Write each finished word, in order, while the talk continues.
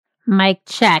Mic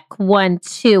check. 1,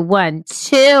 2, 1,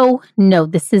 2. No,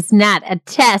 this is not a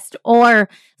test or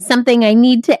something I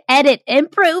need to edit.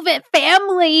 Improve it,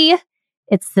 family.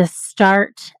 It's the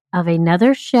start of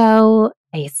another show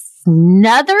as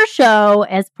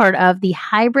part of the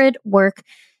hybrid work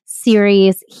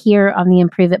series here on the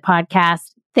Improve It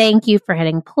podcast. Thank you for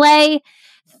hitting play.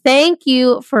 Thank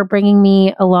you for bringing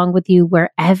me along with you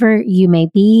wherever you may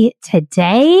be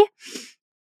today.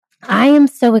 I am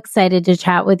so excited to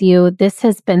chat with you. This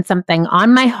has been something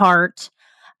on my heart,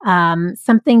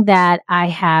 something that I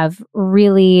have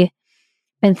really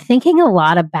been thinking a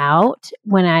lot about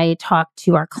when I talk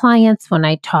to our clients, when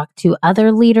I talk to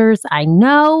other leaders I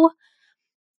know,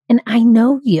 and I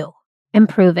know you,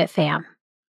 Improve It fam.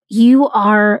 You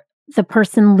are the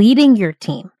person leading your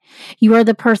team. You are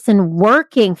the person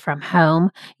working from home.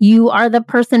 You are the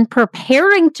person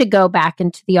preparing to go back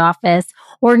into the office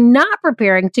or not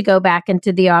preparing to go back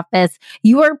into the office.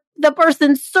 You are the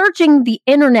person searching the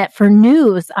internet for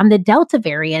news on the Delta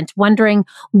variant, wondering,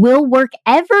 will work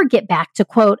ever get back to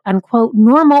quote unquote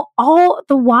normal? All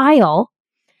the while,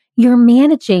 you're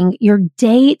managing your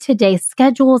day-to-day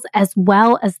schedules as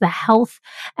well as the health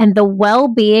and the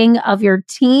well-being of your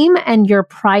team, and you're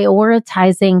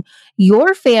prioritizing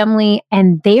your family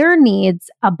and their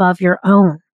needs above your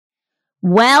own.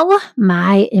 Well,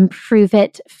 my Improve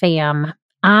It fam,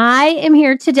 I am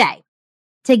here today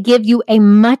to give you a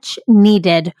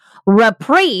much-needed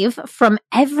reprieve from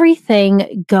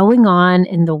everything going on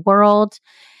in the world.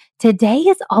 Today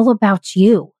is all about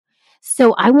you.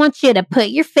 So I want you to put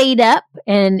your feet up,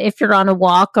 and if you're on a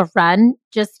walk or run,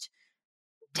 just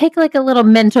take like a little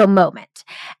mental moment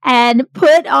and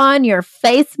put on your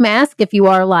face mask if you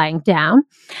are lying down.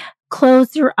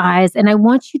 Close your eyes, and I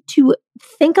want you to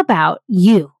think about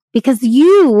you because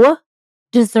you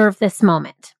deserve this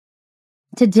moment.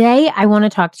 Today, I want to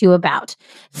talk to you about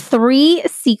 3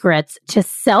 secrets to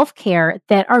self-care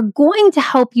that are going to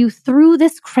help you through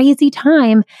this crazy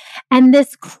time and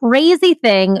this crazy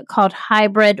thing called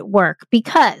hybrid work.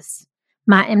 Because,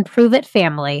 my Improve It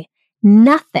family,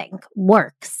 nothing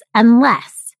works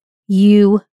unless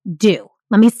you do.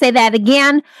 Let me say that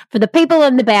again for the people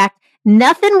in the back.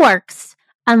 Nothing works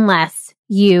unless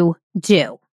you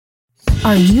do.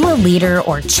 Are you a leader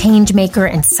or change maker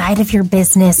inside of your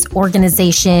business,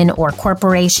 organization, or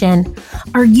corporation?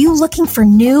 Are you looking for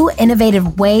new,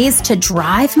 innovative ways to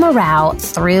drive morale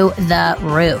through the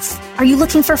roof? Are you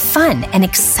looking for fun and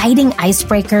exciting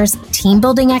icebreakers, team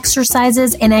building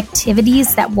exercises, and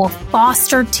activities that will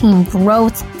foster team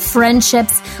growth,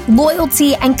 friendships,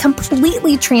 loyalty, and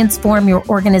completely transform your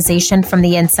organization from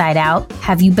the inside out?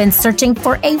 Have you been searching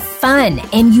for a fun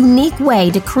and unique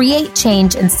way to create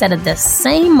change instead of the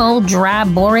same old dry,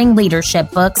 boring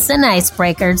leadership books and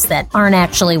icebreakers that aren't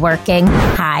actually working?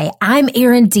 Hi, I'm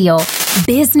Erin Deal,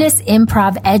 business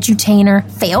improv edutainer,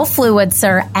 fail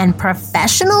fluencer, and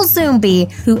professional Zombie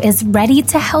who is ready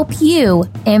to help you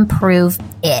improve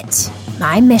it.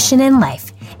 My mission in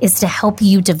life is to help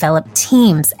you develop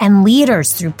teams and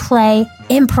leaders through play,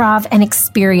 improv, and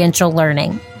experiential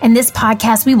learning. In this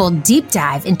podcast, we will deep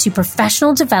dive into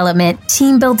professional development,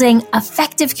 team building,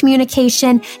 effective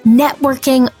communication,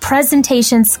 networking,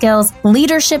 presentation skills,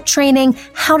 leadership training,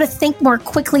 how to think more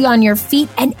quickly on your feet,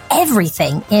 and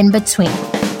everything in between.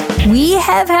 We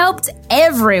have helped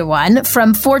everyone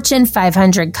from Fortune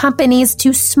 500 companies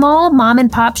to small mom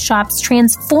and pop shops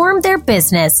transform their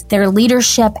business, their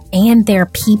leadership, and their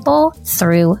people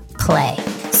through play.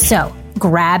 So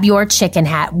grab your chicken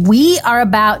hat. We are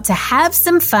about to have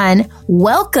some fun.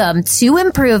 Welcome to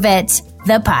Improve It,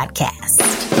 the podcast.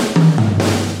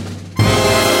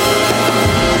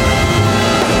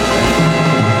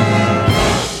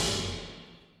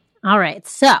 All right,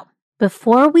 so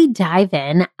before we dive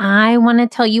in, I want to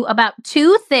tell you about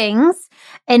 2 things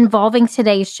involving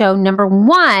today's show. Number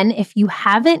 1, if you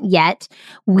haven't yet,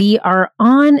 we are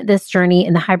on this journey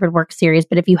in the hybrid work series,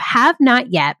 but if you have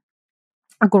not yet,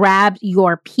 grab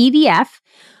your PDF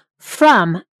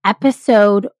from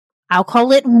episode, I'll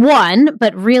call it 1,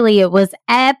 but really it was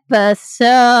episode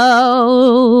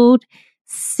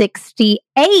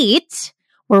 68,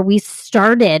 where we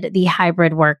started the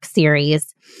hybrid work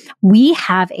series. We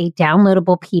have a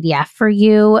downloadable PDF for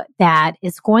you that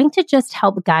is going to just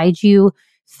help guide you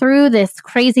through this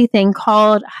crazy thing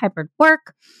called hybrid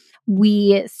work.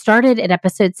 We started at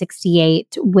episode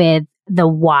 68 with the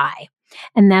why.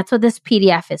 And that's what this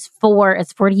PDF is for.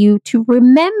 It's for you to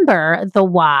remember the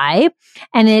why.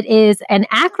 And it is an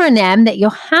acronym that you'll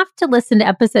have to listen to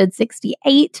episode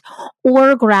 68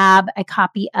 or grab a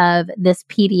copy of this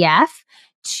PDF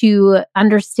to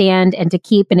understand and to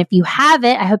keep. And if you have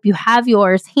it, I hope you have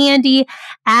yours handy.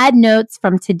 Add notes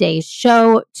from today's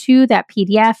show to that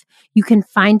PDF. You can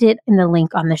find it in the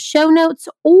link on the show notes,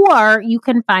 or you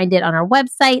can find it on our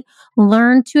website,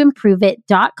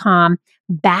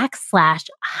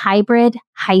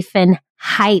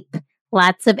 learntoimproveit.com/hybrid-hype.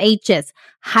 Lots of H's.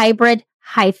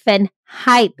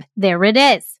 Hybrid-hype. There it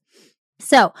is.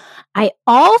 So I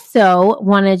also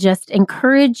want to just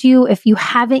encourage you, if you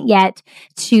haven't yet,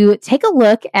 to take a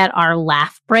look at our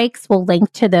laugh breaks. We'll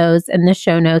link to those in the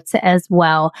show notes as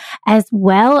well as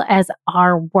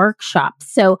our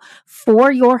workshops. So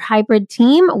for your hybrid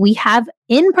team, we have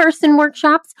in-person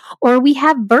workshops or we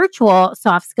have virtual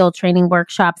soft skill training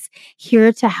workshops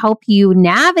here to help you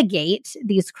navigate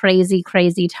these crazy,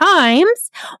 crazy times.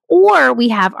 Or we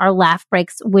have our laugh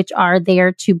breaks, which are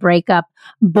there to break up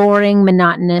boring,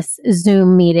 monotonous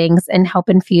Zoom meetings and help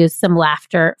infuse some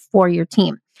laughter for your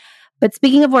team. But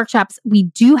speaking of workshops, we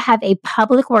do have a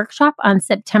public workshop on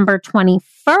September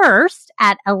 21st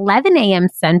at 11 a.m.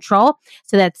 Central.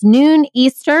 So that's noon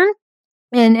Eastern.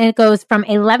 And it goes from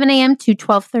 11 a.m. to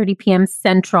 12:30 p.m.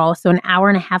 Central. So an hour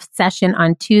and a half session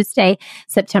on Tuesday,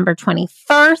 September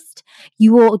 21st.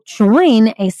 You will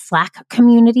join a Slack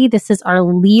community. This is our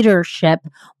leadership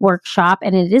workshop,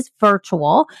 and it is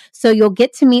virtual. So you'll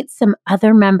get to meet some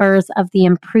other members of the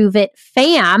Improve It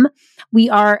fam. We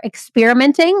are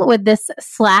experimenting with this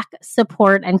Slack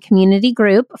support and community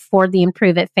group for the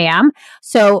Improve It fam.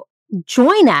 So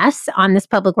join us on this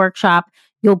public workshop.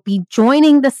 You'll be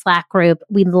joining the Slack group.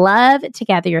 We'd love to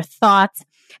gather your thoughts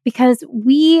because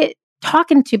I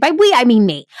talk into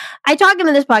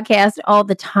this podcast all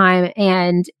the time,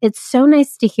 and it's so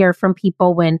nice to hear from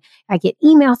people when I get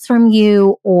emails from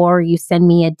you or you send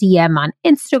me a DM on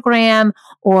Instagram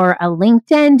or a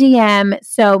LinkedIn DM.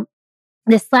 So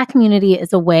the Slack community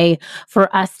is a way for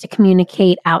us to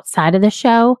communicate outside of the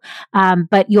show,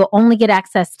 but you'll only get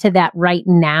access to that right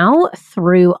now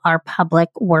through our public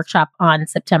workshop on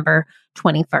September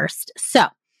 21st. So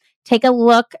take a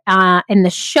look in the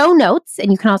show notes,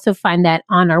 and you can also find that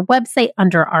on our website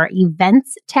under our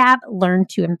events tab,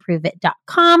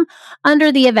 learntoimproveit.com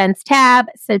under the events tab.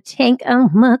 So take a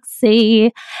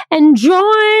look-see and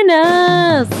join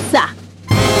us.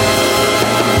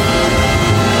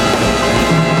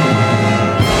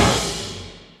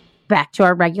 Back to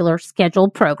our regular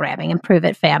scheduled programming, Improve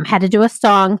It fam. Had to do a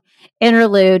song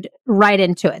interlude right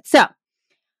into it. So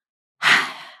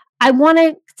I want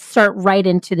to start right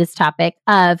into this topic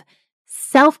of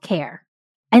self-care.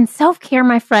 And self-care,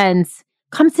 my friends,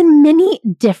 comes in many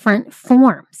different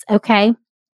forms, okay?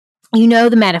 You know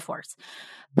the metaphors.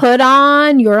 Put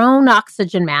on your own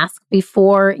oxygen mask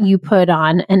before you put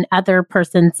on another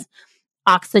person's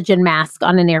oxygen mask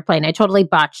on an airplane. I totally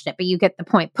botched it, but you get the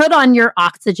point. Put on your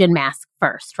oxygen mask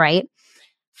first, right?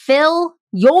 Fill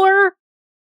your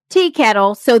tea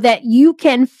kettle so that you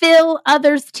can fill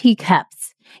others'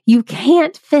 teacups. You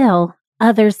can't fill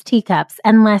others' teacups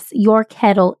unless your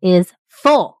kettle is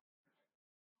full.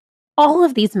 All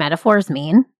of these metaphors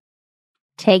mean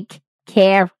take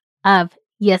care of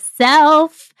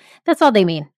yourself. That's all they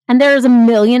mean. And there's a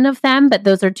million of them, but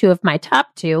those are two of my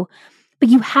top two. But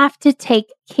you have to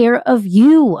take care of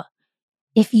you.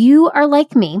 If you are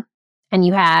like me and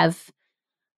you have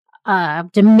a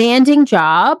demanding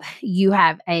job, you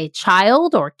have a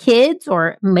child or kids,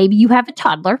 or maybe you have a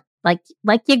toddler like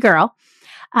your girl,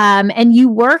 and you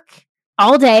work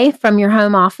all day from your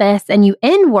home office and you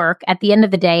end work at the end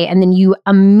of the day, and then you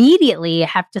immediately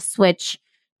have to switch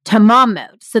to mom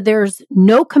mode. So there's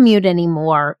no commute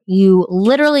anymore. You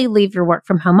literally leave your work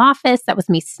from home office. That was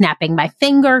me snapping my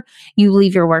finger. You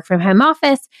leave your work from home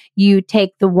office. You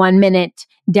take the 1 minute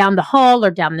down the hall or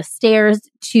down the stairs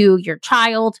to your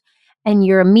child, and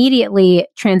you're immediately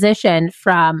transitioned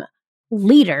from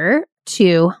leader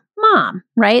to mom,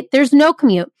 right? There's no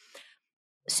commute.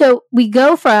 So we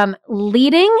go from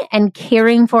leading and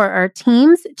caring for our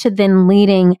teams to then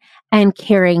leading and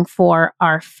caring for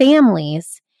our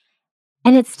families.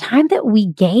 And it's time that we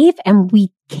gave and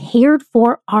we cared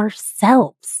for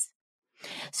ourselves.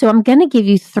 So I'm going to give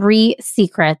you 3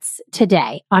 secrets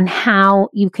today on how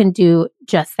you can do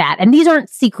just that. And these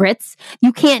aren't secrets.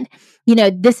 You can't,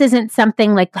 this isn't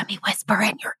something like, let me whisper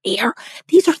in your ear.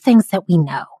 These are things that we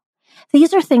know.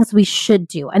 These are things we should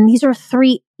do. And these are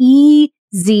 3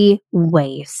 easy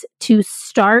ways to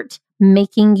start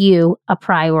making you a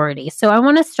priority. So I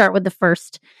want to start with the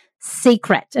first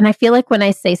secret. And I feel like when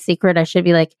I say secret, I should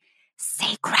be like,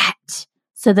 secret.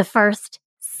 So the first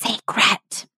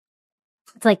secret.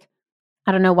 It's like,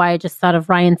 I don't know why I just thought of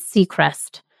Ryan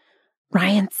Seacrest.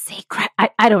 Ryan Seacrest.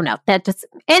 I don't know.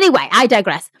 Anyway, I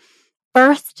digress.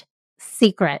 first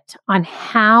secret on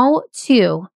how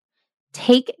to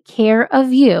take care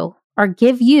of you or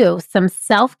give you some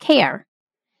self-care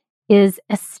is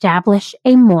establish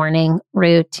a morning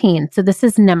routine. So this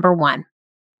is number one.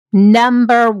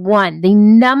 The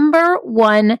number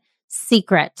one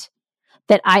secret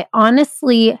that I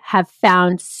honestly have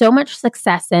found so much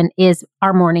success in is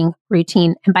our morning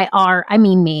routine. And by our, I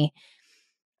mean me.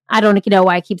 I don't know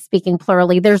why I keep speaking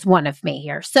plurally. There's one of me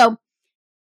here. So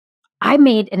I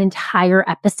made an entire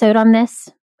episode on this,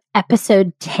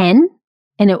 episode 10,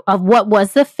 of what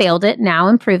was the Failed It, Now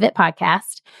Improve It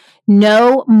podcast.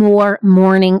 No more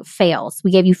morning fails.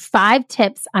 We gave you 5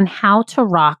 tips on how to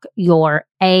rock your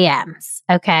AMs.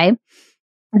 Okay.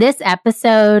 This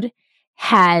episode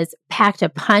has packed a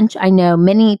punch. I know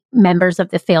many members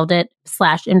of the Failed It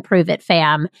 / Improve It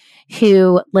fam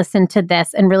who listened to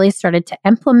this and really started to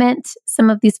implement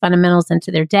some of these fundamentals into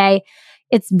their day.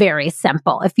 It's very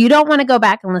simple. If you don't want to go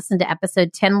back and listen to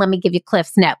episode 10, let me give you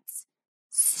Cliff's notes.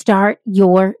 Start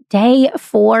your day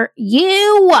for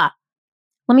you.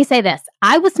 Let me say this.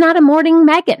 I was not a morning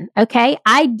Megan, okay?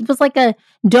 I was like a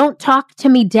don't talk to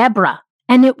me Deborah,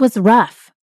 and it was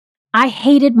rough. I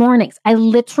hated mornings. I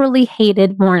literally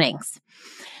hated mornings.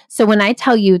 So when I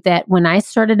tell you that when I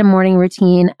started a morning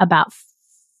routine about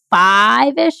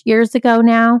 5-ish years ago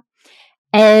now,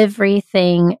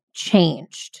 everything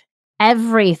changed.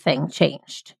 Everything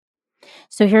changed.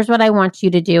 So here's what I want you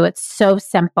to do. It's so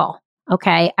simple,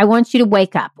 okay? I want you to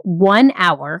wake up 1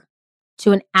 hour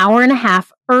to an hour and a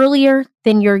half earlier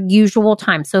than your usual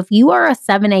time. So if you are a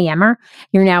 7 a.m.er,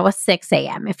 you're now a 6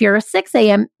 a.m. If you're a 6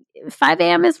 a.m., 5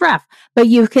 a.m. is rough, but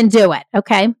you can do it,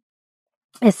 okay?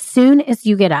 As soon as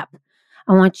you get up,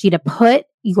 I want you to put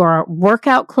your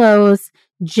workout clothes,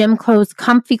 gym clothes,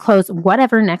 comfy clothes,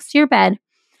 whatever, next to your bed,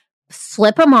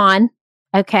 slip them on,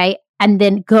 okay? And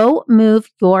then go move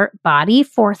your body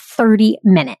for 30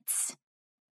 minutes,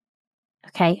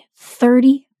 okay?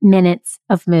 30 minutes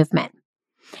of movement.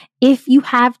 If you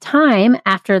have time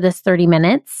after this 30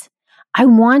 minutes, I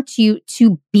want you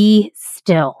to be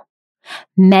still,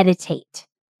 meditate,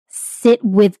 sit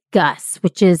with Gus,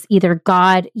 which is either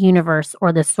God, universe,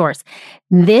 or the source.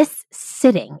 This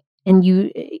sitting,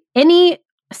 and any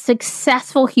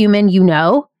successful human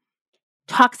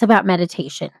talks about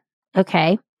meditation,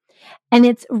 okay? And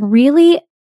it's really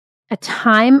a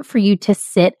time for you to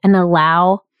sit and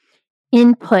allow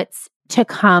inputs to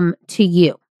come to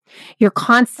you. You're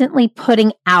constantly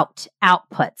putting out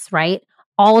outputs, right?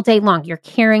 All day long. You're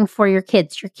caring for your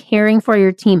kids. You're caring for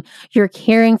your team. You're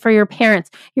caring for your parents.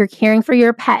 You're caring for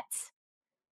your pets.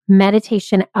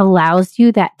 Meditation allows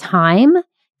you that time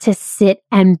to sit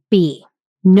and be.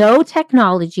 No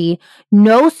technology,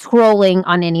 no scrolling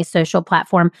on any social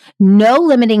platform, no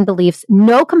limiting beliefs,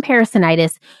 no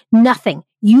comparisonitis, nothing.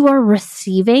 You are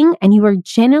receiving, and you are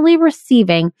genuinely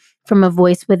receiving from a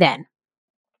voice within.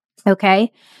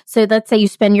 Okay, so let's say you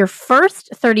spend your first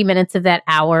 30 minutes of that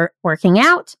hour working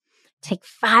out. Take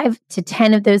 5 to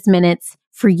 10 of those minutes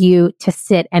for you to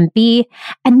sit and be.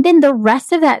 And then the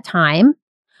rest of that time,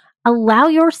 allow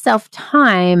yourself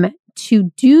time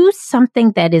to do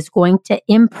something that is going to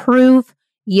improve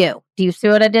you. Do you see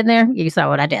what I did there? You saw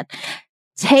what I did.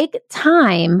 Take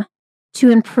time to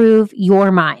improve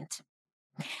your mind.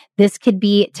 This could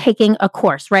be taking a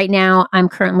course. Right now, I'm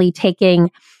currently taking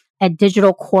a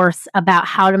digital course about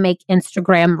how to make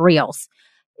Instagram reels.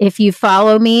 If you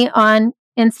follow me on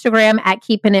Instagram at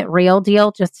Keeping It Real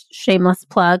Deal, just shameless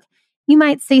plug, you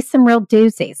might see some real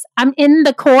doozies. I'm in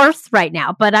the course right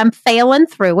now, but I'm failing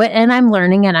through it and I'm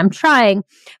learning and I'm trying.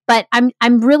 But I'm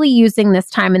really using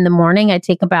this time in the morning. I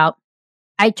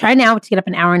try now to get up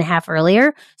an hour and a half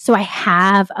earlier. So I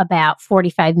have about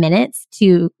 45 minutes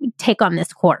to take on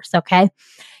this course, okay?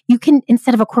 You can,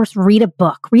 instead of a course, read a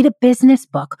book, read a business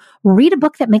book, read a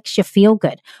book that makes you feel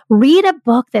good, read a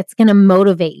book that's going to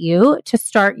motivate you to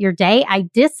start your day. I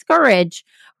discourage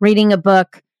reading a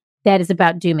book that is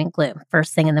about doom and gloom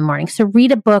first thing in the morning. So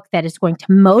read a book that is going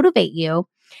to motivate you.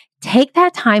 Take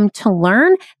that time to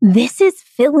learn. This is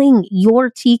filling your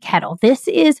tea kettle. This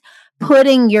is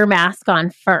putting your mask on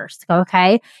first,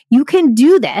 okay? You can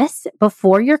do this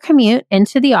before your commute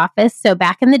into the office. So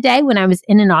back in the day when I was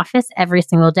in an office every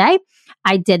single day,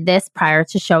 I did this prior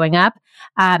to showing up.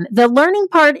 The learning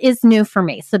part is new for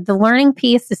me. So the learning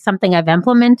piece is something I've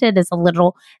implemented as a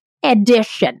little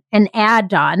addition, an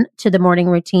add-on to the morning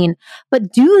routine.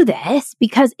 But do this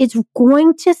because it's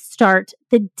going to start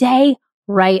the day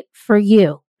right for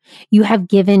you. You have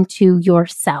given to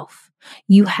yourself.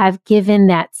 You have given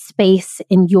that space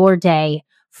in your day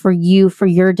for you, for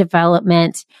your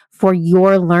development, for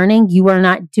your learning. You are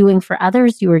not doing for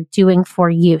others, you are doing for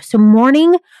you. So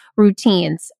morning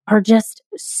routines are just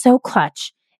so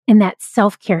clutch in that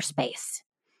self-care space.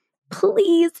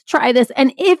 Please try this.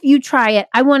 And if you try it,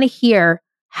 I want to hear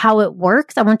how it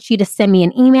works. I want you to send me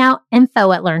an email,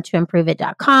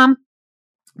 info@learntoimproveit.com.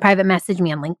 Private message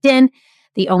me on LinkedIn,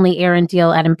 the Only Erin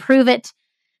Deal at Improve It,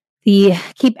 the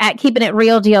Keeping It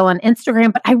Real Deal on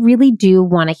Instagram. But I really do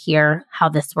want to hear how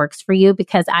this works for you,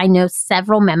 because I know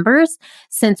several members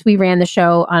since we ran the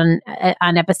show on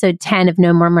episode 10 of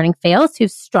No More Morning Fails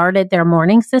who've started their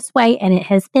mornings this way, and it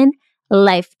has been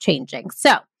life-changing.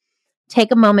 So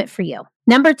take a moment for you.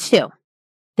 Number 2,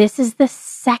 this is the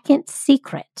second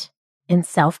secret in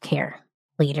self-care,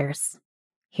 leaders.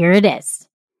 Here it is.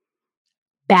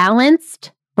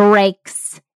 Balanced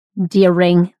breaks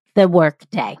during the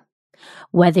workday.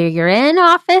 Whether you're in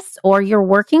office or you're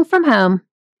working from home,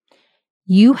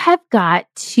 you have got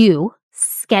to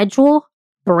schedule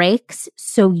breaks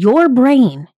so your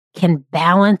brain can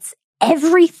balance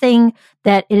everything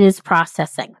that it is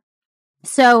processing.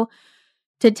 So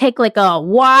to take like a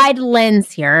wide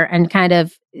lens here and kind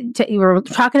of, we're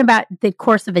talking about the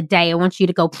course of a day. I want you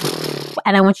to go,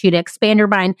 and I want you to expand your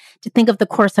mind to think of the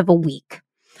course of a week.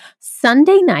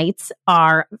 Sunday nights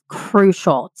are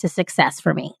crucial to success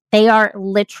for me. They are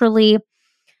literally,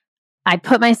 I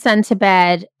put my son to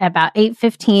bed about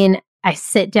 8:15. I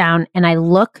sit down and I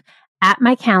look at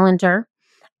my calendar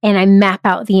and I map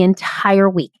out the entire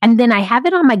week. And then I have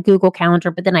it on my Google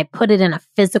Calendar, but then I put it in a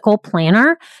physical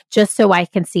planner just so I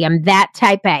can see I'm that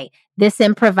type A. This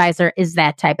improviser is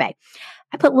that type A.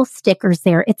 I put little stickers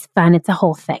there. It's fun. It's a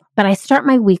whole thing. But I start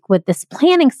my week with this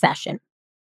planning session.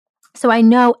 So I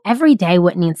know every day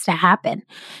what needs to happen.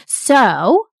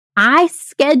 So I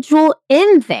schedule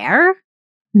in there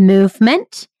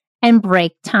movement and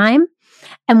break time.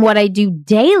 And what I do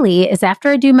daily is after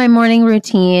I do my morning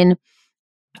routine,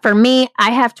 for me,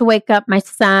 I have to wake up my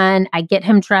son. I get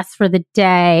him dressed for the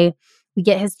day. We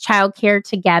get his childcare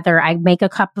together. I make a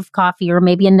cup of coffee or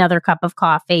maybe another cup of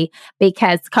coffee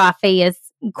because coffee is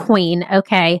queen.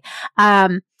 Okay.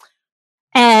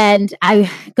 And I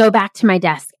go back to my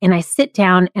desk and I sit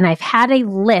down and I've had a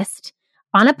list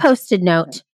on a Post-it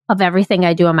note of everything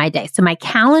I do on my day. So my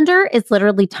calendar is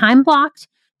literally time blocked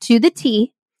to the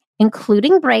T,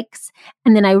 including breaks.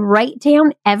 And then I write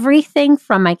down everything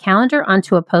from my calendar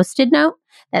onto a Post-it note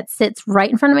that sits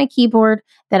right in front of my keyboard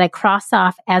that I cross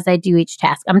off as I do each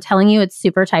task. I'm telling you, it's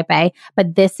super type A,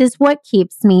 but this is what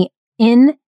keeps me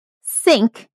in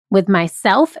sync with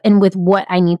myself and with what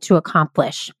I need to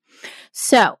accomplish.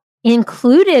 So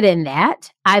included in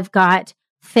that, I've got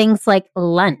things like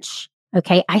lunch.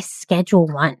 Okay. I schedule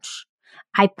lunch.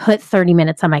 I put 30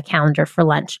 minutes on my calendar for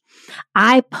lunch.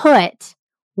 I put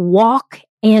walk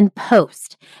and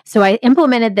post. So I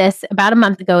implemented this about a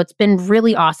month ago. It's been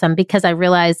really awesome because I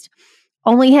realized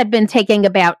only had been taking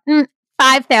about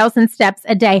 5,000 steps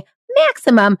a day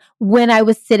maximum when I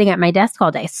was sitting at my desk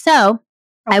all day. So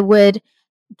I would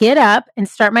get up and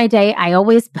start my day. I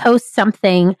always post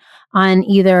something on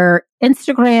either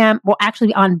Instagram, well,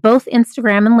 actually on both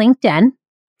Instagram and LinkedIn.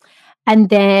 And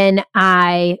then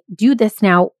I do this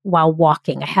now while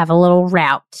walking. I have a little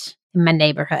route in my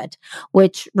neighborhood,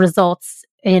 which results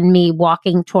in me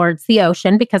walking towards the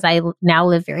ocean because I now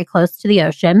live very close to the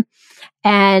ocean.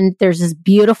 And there's this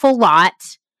beautiful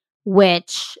lot,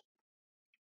 which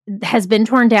has been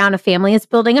torn down. A family is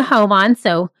building a home on.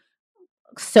 So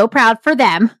proud for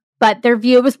them. But their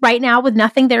view is right now with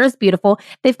nothing there is beautiful.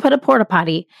 They've put a porta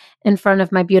potty in front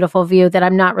of my beautiful view that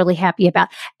I'm not really happy about.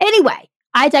 Anyway,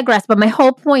 I digress. But my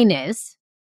whole point is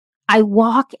I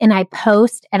walk and I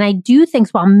post and I do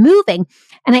things while moving.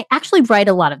 And I actually write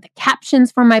a lot of the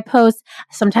captions for my posts.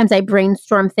 Sometimes I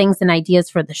brainstorm things and ideas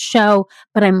for the show,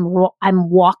 but I'm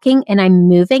walking and I'm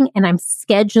moving and I'm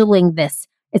scheduling this.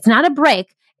 It's not a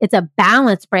break. It's a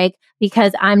balance break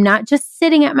because I'm not just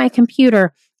sitting at my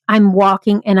computer. I'm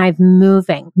walking and I'm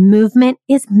moving. Movement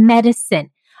is medicine.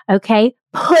 Okay.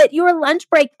 Put your lunch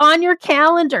break on your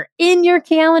calendar, in your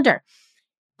calendar.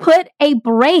 Put a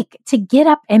break to get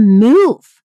up and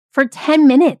move for 10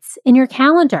 minutes in your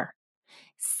calendar.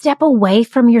 Step away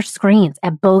from your screens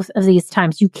at both of these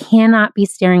times. You cannot be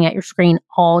staring at your screen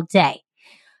all day.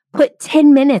 Put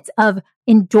 10 minutes of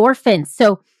endorphins.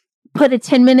 So put a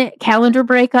 10-minute calendar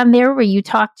break on there where you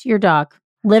talk to your dog.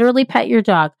 Literally pet your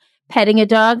dog. Petting a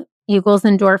dog equals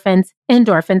endorphins.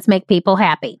 Endorphins make people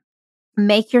happy.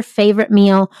 Make your favorite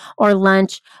meal or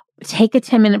lunch. Take a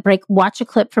 10-minute break. Watch a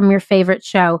clip from your favorite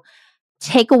show.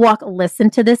 Take a walk. Listen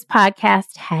to this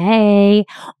podcast. Hey.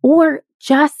 Or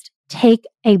just take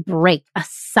a break, a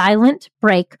silent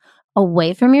break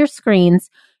away from your screens.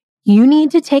 You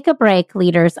need to take a break,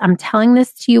 leaders. I'm telling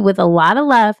this to you with a lot of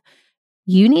love.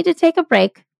 You need to take a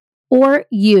break or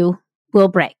you will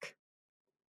break.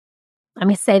 Let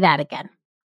me say that again.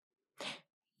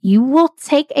 You will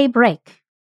take a break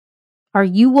or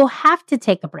you will have to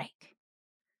take a break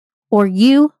or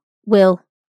you will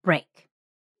break.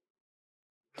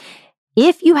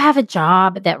 If you have a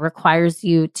job that requires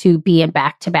you to be in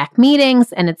back-to-back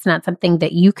meetings and it's not something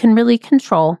that you can really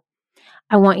control,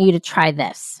 I want you to try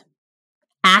this.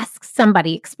 Ask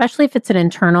somebody, especially if it's an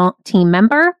internal team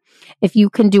member, if you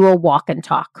can do a walk and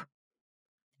talk.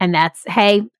 And that's,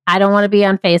 hey, I don't want to be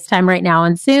on FaceTime right now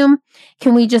on Zoom.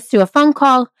 Can we just do a phone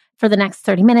call for the next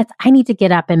 30 minutes? I need to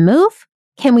get up and move.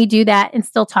 Can we do that and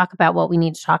still talk about what we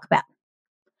need to talk about?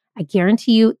 I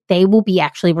guarantee you they will be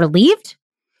actually relieved.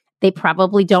 They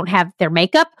probably don't have their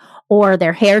makeup or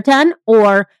their hair done,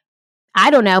 or I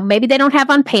don't know, maybe they don't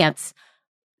have on pants.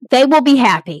 They will be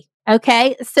happy.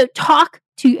 Okay. So talk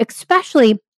to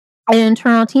especially an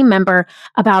internal team member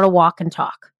about a walk and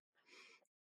talk.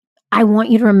 I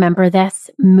want you to remember this.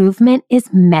 Movement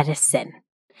is medicine.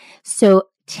 So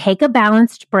take a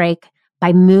balanced break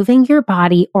by moving your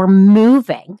body or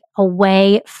moving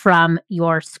away from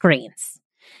your screens.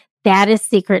 That is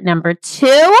secret number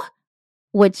 2.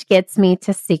 Which gets me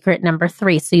to secret number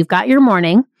 3. So you've got your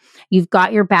morning, you've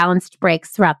got your balanced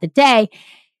breaks throughout the day.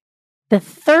 The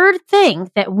third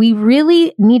thing that we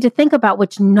really need to think about,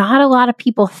 which not a lot of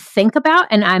people think about,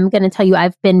 and I'm going to tell you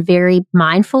I've been very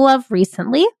mindful of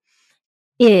recently,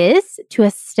 is to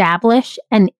establish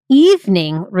an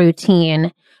evening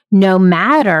routine, no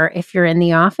matter if you're in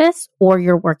the office or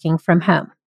you're working from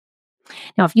home.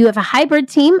 Now, if you have a hybrid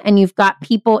team and you've got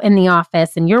people in the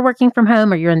office and you're working from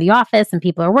home or you're in the office and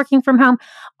people are working from home,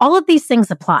 all of these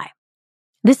things apply.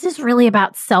 This is really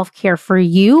about self-care for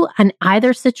you in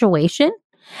either situation,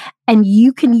 and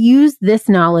you can use this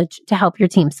knowledge to help your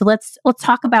team. So let's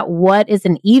talk about what is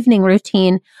an evening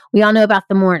routine. We all know about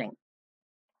the morning.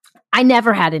 I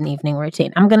never had an evening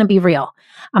routine. I'm going to be real.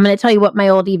 I'm going to tell you what my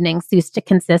old evenings used to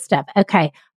consist of.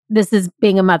 Okay, this is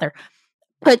being a mother.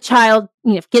 Get child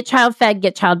fed,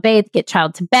 get child bathed, get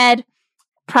child to bed,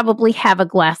 probably have a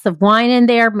glass of wine in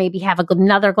there, maybe have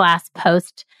another glass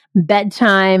post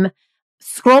bedtime,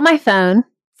 scroll my phone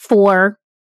for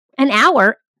an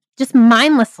hour, just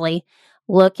mindlessly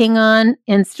looking on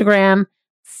Instagram,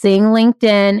 seeing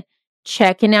LinkedIn,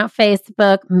 checking out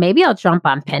Facebook. Maybe I'll jump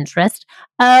on Pinterest.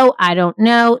 Oh, I don't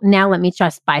know. Now let me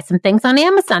just buy some things on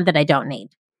Amazon that I don't need.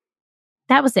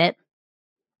 That was it.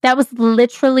 That was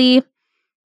literally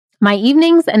my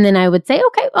evenings. And then I would say,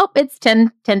 okay, it's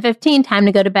 10:15, time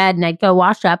to go to bed. And I'd go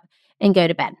wash up and go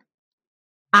to bed.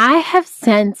 I have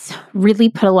since really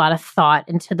put a lot of thought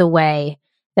into the way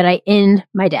that I end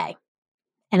my day.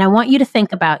 And I want you to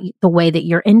think about the way that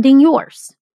you're ending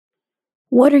yours.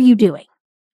 What are you doing?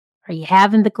 Are you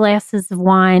having the glasses of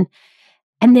wine?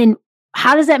 And then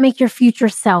how does that make your future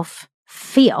self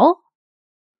feel?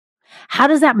 How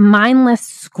does that mindless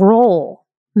scroll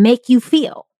make you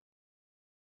feel?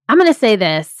 I'm going to say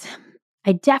this.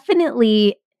 I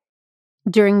definitely,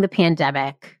 during the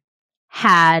pandemic,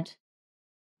 had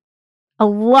a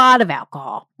lot of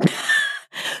alcohol.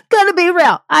 Gonna be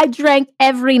real. I drank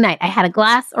every night. I had a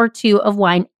glass or 2 of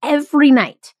wine every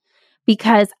night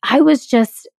because I was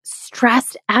just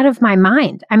stressed out of my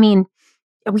mind. I mean,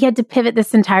 we had to pivot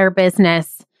this entire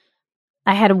business.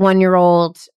 I had a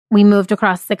 1-year-old. We moved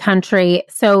across the country.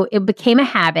 So it became a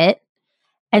habit.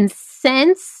 And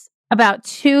since about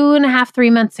 2.5, 3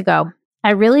 months ago,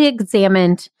 I really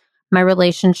examined my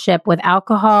relationship with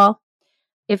alcohol.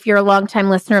 If you're a longtime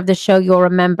listener of the show, you'll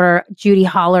remember Judy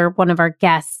Holler, one of our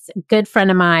guests, a good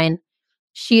friend of mine.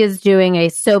 She is doing a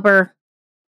sober,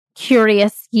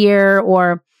 curious year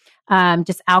or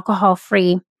just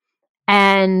alcohol-free.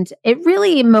 And it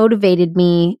really motivated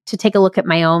me to take a look at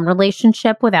my own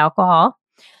relationship with alcohol.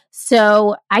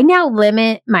 So I now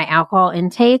limit my alcohol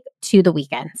intake to the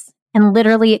weekends. And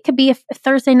literally, it could be a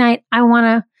Thursday night, I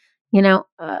want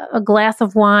a glass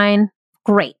of wine.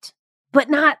 Great. But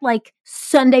not like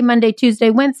Sunday, Monday,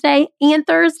 Tuesday, Wednesday, and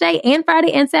Thursday, and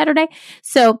Friday, and Saturday.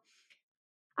 So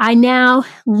I now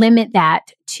limit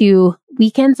that to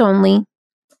weekends only.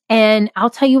 And I'll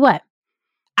tell you what,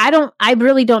 I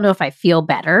really don't know if I feel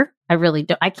better. I really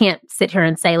don't. I can't sit here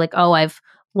and say like, oh, I've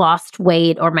lost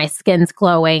weight or my skin's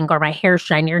glowing or my hair's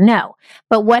shinier. No.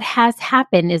 But what has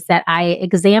happened is that I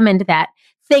examined that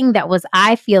thing that was,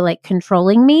 I feel like,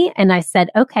 controlling me. And I said,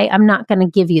 okay, I'm not going to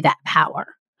give you that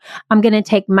power. I'm going to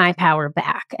take my power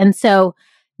back. And so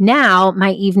now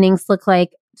my evenings look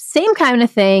like same kind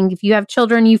of thing. If you have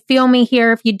children, you feel me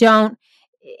here. If you don't,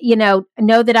 know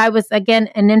that I was, again,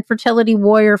 an infertility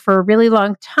warrior for a really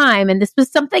long time. And this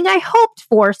was something I hoped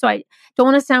for. So I don't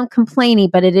want to sound complainy,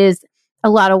 but it is a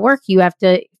lot of work. You have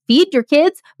to feed your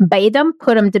kids, bathe them,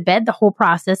 put them to bed. The whole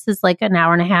process is like an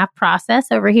hour and a half process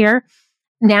over here.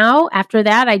 Now, after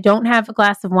that, I don't have a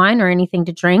glass of wine or anything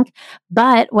to drink.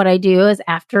 But what I do is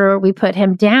after we put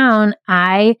him down,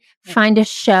 I find a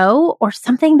show or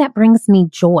something that brings me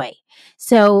joy.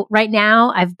 So right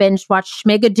now, I've binge watched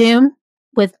Schmigadoon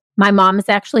with my mom is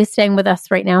actually staying with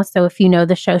us right now. So if you know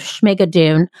the show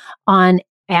Schmigadoon on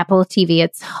Apple TV,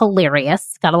 it's hilarious.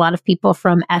 It's got a lot of people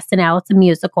from SNL. It's a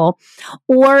musical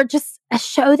or just a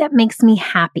show that makes me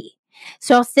happy.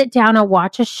 So I'll sit down, I'll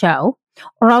watch a show,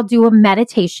 or I'll do a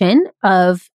meditation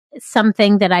of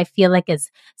something that I feel like is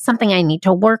something I need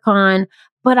to work on,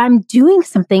 but I'm doing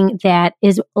something that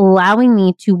is allowing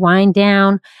me to wind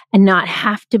down and not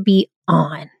have to be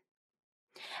on.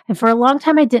 And for a long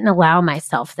time, I didn't allow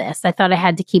myself this. I thought I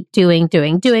had to keep doing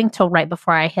till right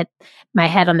before I hit my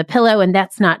head on the pillow. And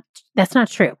that's not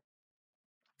true.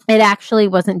 It actually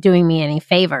wasn't doing me any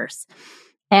favors.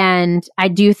 And I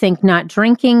do think not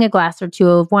drinking a glass or two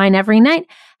of wine every night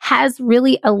has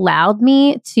really allowed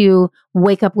me to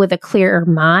wake up with a clearer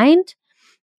mind.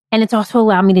 And it's also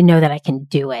allowed me to know that I can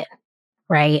do it,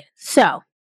 right? So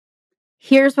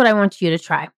here's what I want you to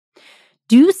try.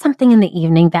 Do something in the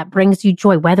evening that brings you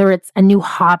joy, whether it's a new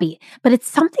hobby, but it's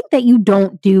something that you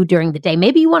don't do during the day.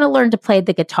 Maybe you want to learn to play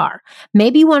the guitar.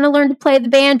 Maybe you want to learn to play the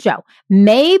banjo.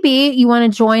 Maybe you want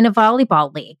to join a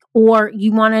volleyball league or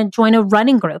you want to join a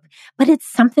running group, but it's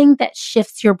something that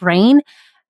shifts your brain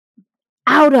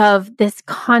out of this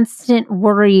constant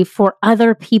worry for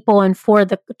other people and for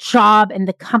the job and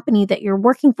the company that you're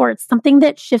working for. It's something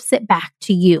that shifts it back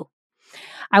to you.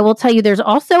 I will tell you, there's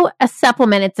also a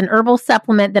supplement. It's an herbal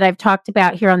supplement that I've talked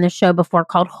about here on the show before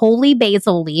called Holy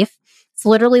Basil Leaf. It's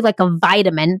literally like a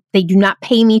vitamin. They do not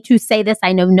pay me to say this.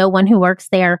 I know no one who works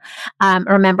there.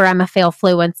 Remember, I'm a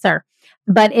fail-fluencer.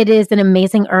 But it is an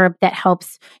amazing herb that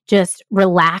helps just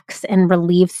relax and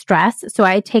relieve stress. So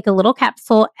I take a little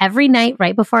capsule every night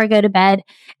right before I go to bed,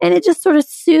 and it just sort of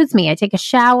soothes me. I take a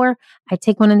shower, I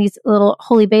take one of these little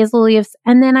holy basil leaves,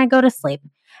 and then I go to sleep.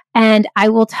 And I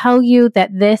will tell you that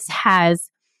this has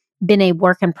been a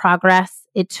work in progress.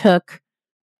 It took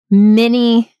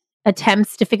many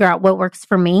attempts to figure out what works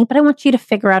for me, but I want you to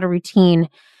figure out a routine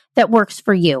that works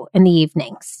for you in the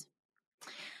evenings.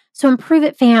 So Improve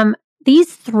It, fam.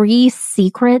 These 3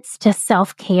 secrets to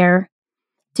self-care,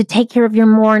 to take care of your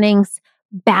mornings,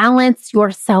 balance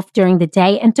yourself during the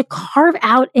day, and to carve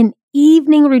out an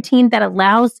evening routine that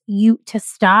allows you to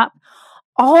stop.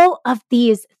 All of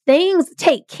these things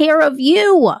take care of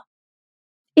you.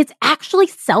 It's actually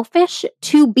selfish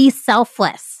to be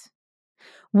selfless.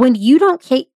 When you don't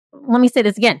let me say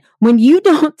this again. When you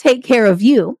don't take care of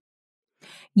you,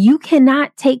 you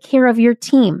cannot take care of your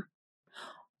team.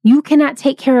 You cannot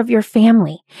take care of your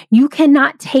family. You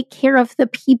cannot take care of the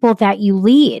people that you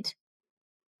lead.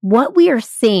 What we are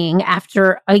seeing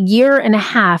after a year and a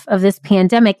half of this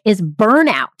pandemic is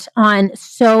burnout on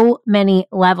so many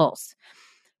levels.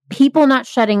 People not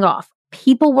shutting off,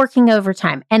 people working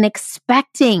overtime and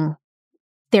expecting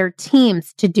their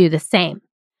teams to do the same.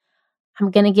 I'm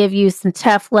going to give you some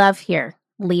tough love here,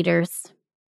 leaders.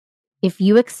 If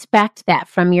you expect that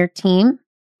from your team,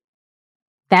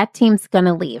 that team's going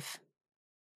to leave.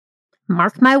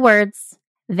 Mark my words,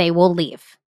 they will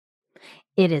leave.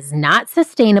 It is not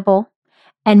sustainable,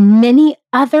 and many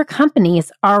other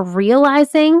companies are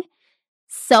realizing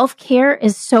self-care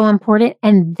is so important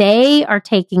and they are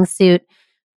taking suit.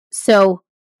 So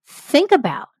think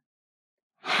about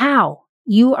how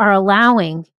you are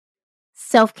allowing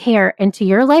self-care into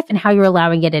your life and how you're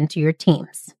allowing it into your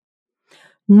teams.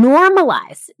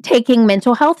 Normalize taking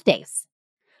mental health days.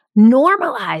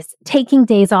 Normalize taking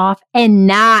days off and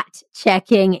not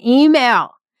checking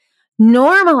email.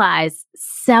 Normalize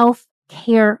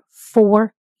self-care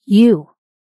for you.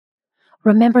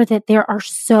 Remember that there are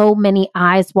so many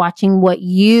eyes watching what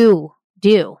you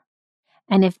do.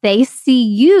 And if they see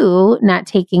you not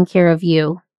taking care of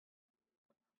you,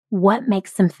 what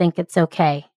makes them think it's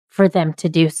okay for them to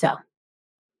do so?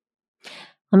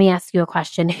 Let me ask you a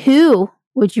question. Who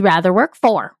would you rather work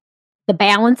for? The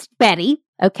balanced Betty,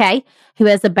 okay, who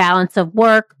has a balance of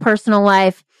work, personal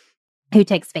life, who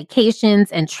takes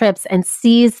vacations and trips and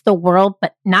sees the world,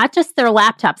 but not just their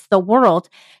laptops, the world,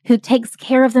 who takes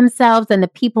care of themselves and the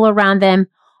people around them?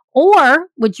 Or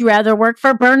would you rather work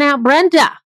for Burnout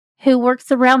Brenda, who works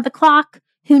around the clock,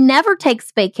 who never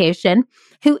takes vacation,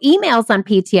 who emails on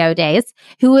PTO days,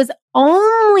 who is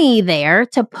only there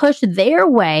to push their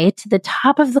way to the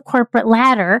top of the corporate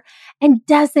ladder and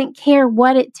doesn't care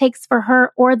what it takes for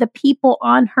her or the people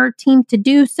on her team to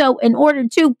do so in order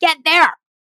to get there.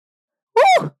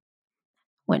 Woo!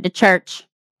 Went to church.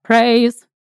 Praise.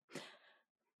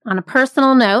 On a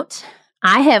personal note,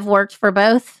 I have worked for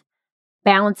both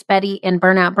Balanced Betty and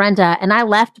Burnout Brenda, and I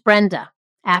left Brenda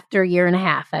after a year and a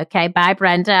half. Okay, bye,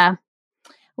 Brenda.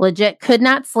 Legit could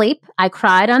not sleep. I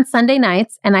cried on Sunday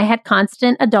nights, and I had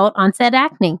constant adult onset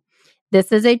acne.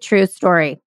 This is a true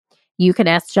story. You can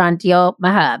ask John Deal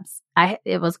Mahabs.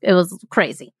 It was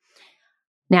crazy.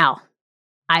 Now,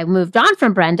 I moved on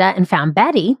from Brenda and found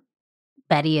Betty.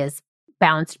 Betty is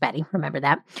Balanced Betty. Remember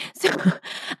that. So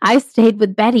I stayed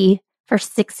with Betty for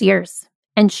 6 years,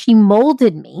 and she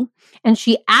molded me, and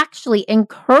she actually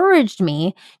encouraged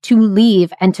me to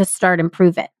leave and to start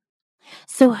Improve It.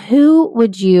 So who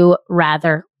would you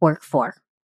rather work for?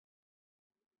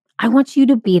 I want you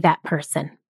to be that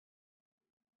person.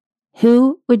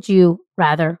 Who would you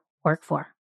rather work for?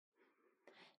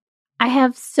 I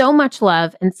have so much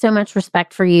love and so much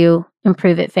respect for you,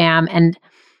 Improve It fam, and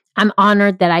I'm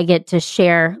honored that I get to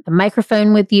share the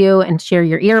microphone with you and share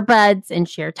your earbuds and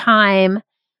share time.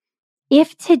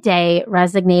 If today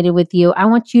resonated with you, I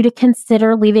want you to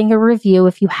consider leaving a review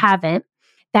if you haven't.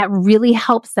 That really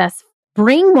helps us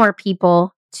bring more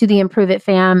people to the Improve It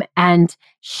fam and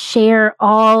share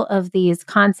all of these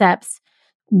concepts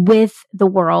with the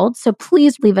world. So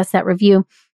please leave us that review.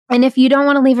 And if you don't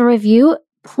want to leave a review,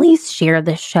 please share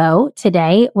this show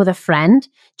today with a friend.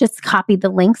 Just copy the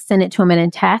link, send it to them in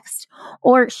text,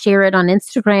 or share it on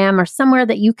Instagram or somewhere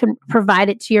that you can provide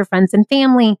it to your friends and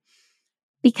family.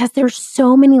 Because there's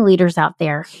so many leaders out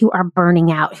there who are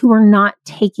burning out, who are not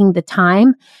taking the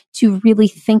time to really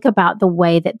think about the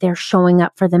way that they're showing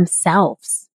up for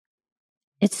themselves.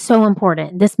 It's so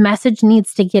important. This message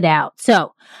needs to get out.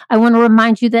 So I want to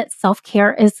remind you that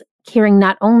self-care is caring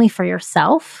not only for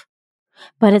yourself,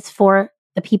 but it's for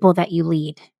the people that you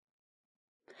lead.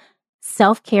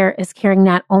 Self-care is caring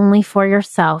not only for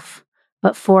yourself,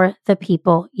 but for the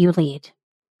people you lead.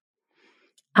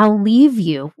 I'll leave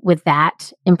you with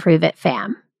that, Improve It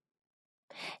fam.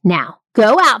 Now,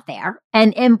 go out there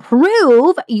and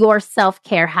improve your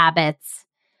self-care habits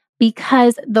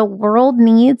because the world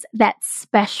needs that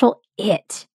special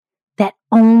it that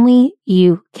only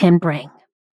you can bring.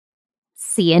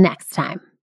 See you next time.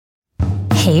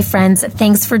 Hey friends,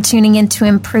 thanks for tuning in to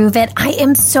Improve It. I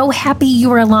am so happy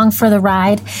you were along for the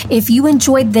ride. If you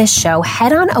enjoyed this show,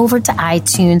 head on over to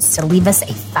iTunes to leave us a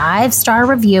 5-star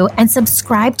review and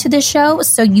subscribe to the show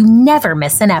so you never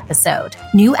miss an episode.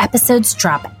 New episodes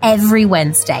drop every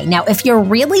Wednesday. Now, if you're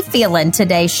really feeling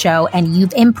today's show and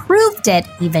you've improved it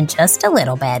even just a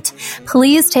little bit,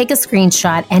 please take a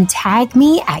screenshot and tag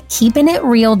me at Keeping It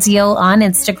Real Deal on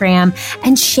Instagram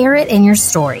and share it in your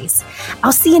stories.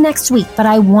 I'll see you next week,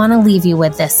 but I want to leave you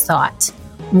with this thought.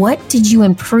 What did you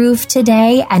improve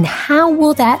today, and how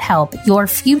will that help your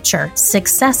future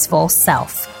successful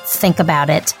self? Think about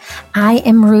it. I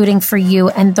am rooting for you,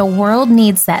 and the world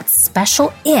needs that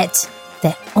special it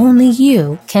that only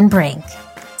you can bring.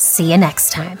 See you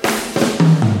next time.